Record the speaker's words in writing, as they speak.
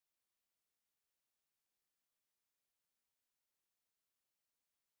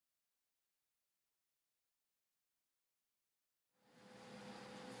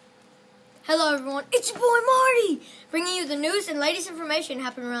Hello everyone, it's your boy Marty, bringing you the newest and latest information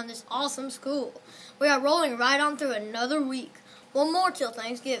happening around this awesome school. We are rolling right on through another week, one more till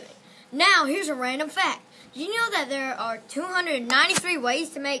Thanksgiving. Now, here's a random fact. Did you know that there are 293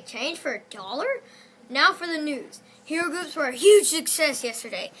 ways to make change for $1? Now for the news. Hero groups were a huge success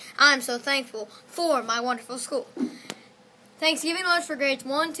yesterday. I'm so thankful for my wonderful school. Thanksgiving lunch for grades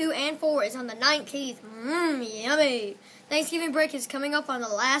 1, 2, and 4 is on the 19th. Yummy! Thanksgiving break is coming up on the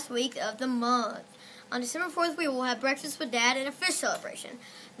last week of the month. On December 4th, we will have breakfast with Dad and a fish celebration.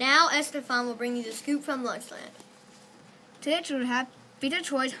 Now, Estefan will bring you the scoop from Lunchland. Today, children have pizza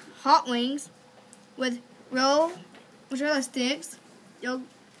choice hot wings with mozzarella sticks,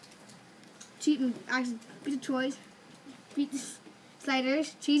 pizza choice pizza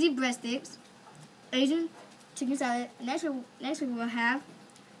sliders, cheesy breadsticks, Asian chicken salad. Next week we'll have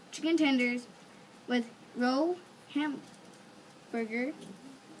chicken tenders with roll hamburger,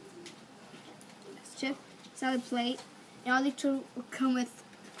 chip salad plate, and all these two will come with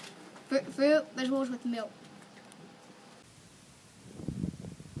fruit, vegetables with milk.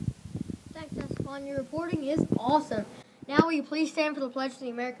 Thanks, Estefan. Your reporting is awesome. Now will you please stand for the pledge to the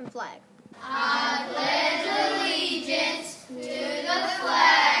American flag? I pledge allegiance to the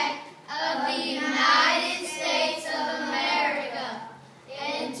flag of the United States of America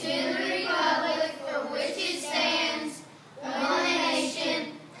and to the republic for which it stands, one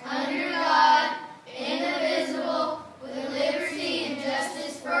nation, under God, indivisible, with liberty and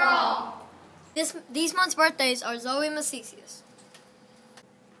justice for all. These month's birthdays are Zoe Massicius.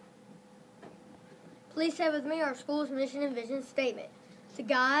 Please say with me our school's mission and vision statement. To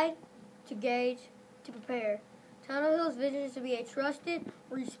guide, to gauge, to prepare. Town of Hill's vision is to be a trusted,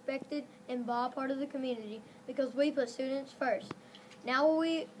 respected, and involved part of the community because we put students first. Now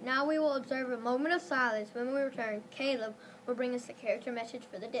we will observe a moment of silence. When we return, Caleb will bring us the character message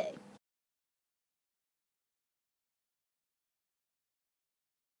for the day.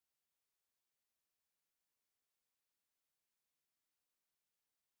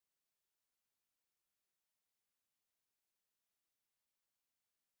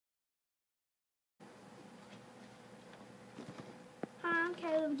 Hi, I'm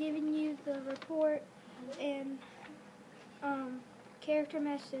Caleb giving you the report and character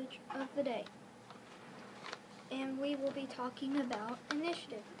message of the day. And we will be talking about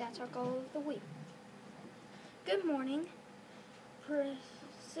initiative. That's our goal of the week. Good morning.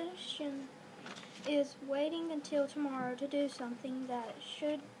 Precision is waiting until tomorrow to do something that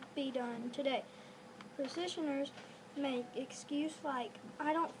should be done today. Precisioners make excuse like,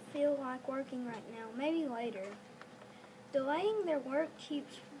 I don't feel like working right now, maybe later. Delaying their work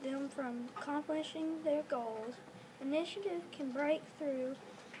keeps them from accomplishing their goals. Initiative can break through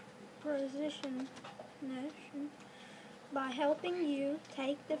precision by helping you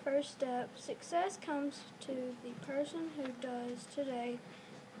take the first step. Success comes to the person who does today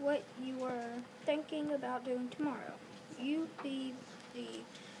what you were thinking about doing tomorrow. You be the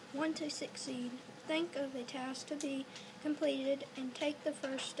one to succeed. Think of a task to be completed and take the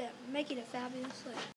first step. Make it a fabulous day.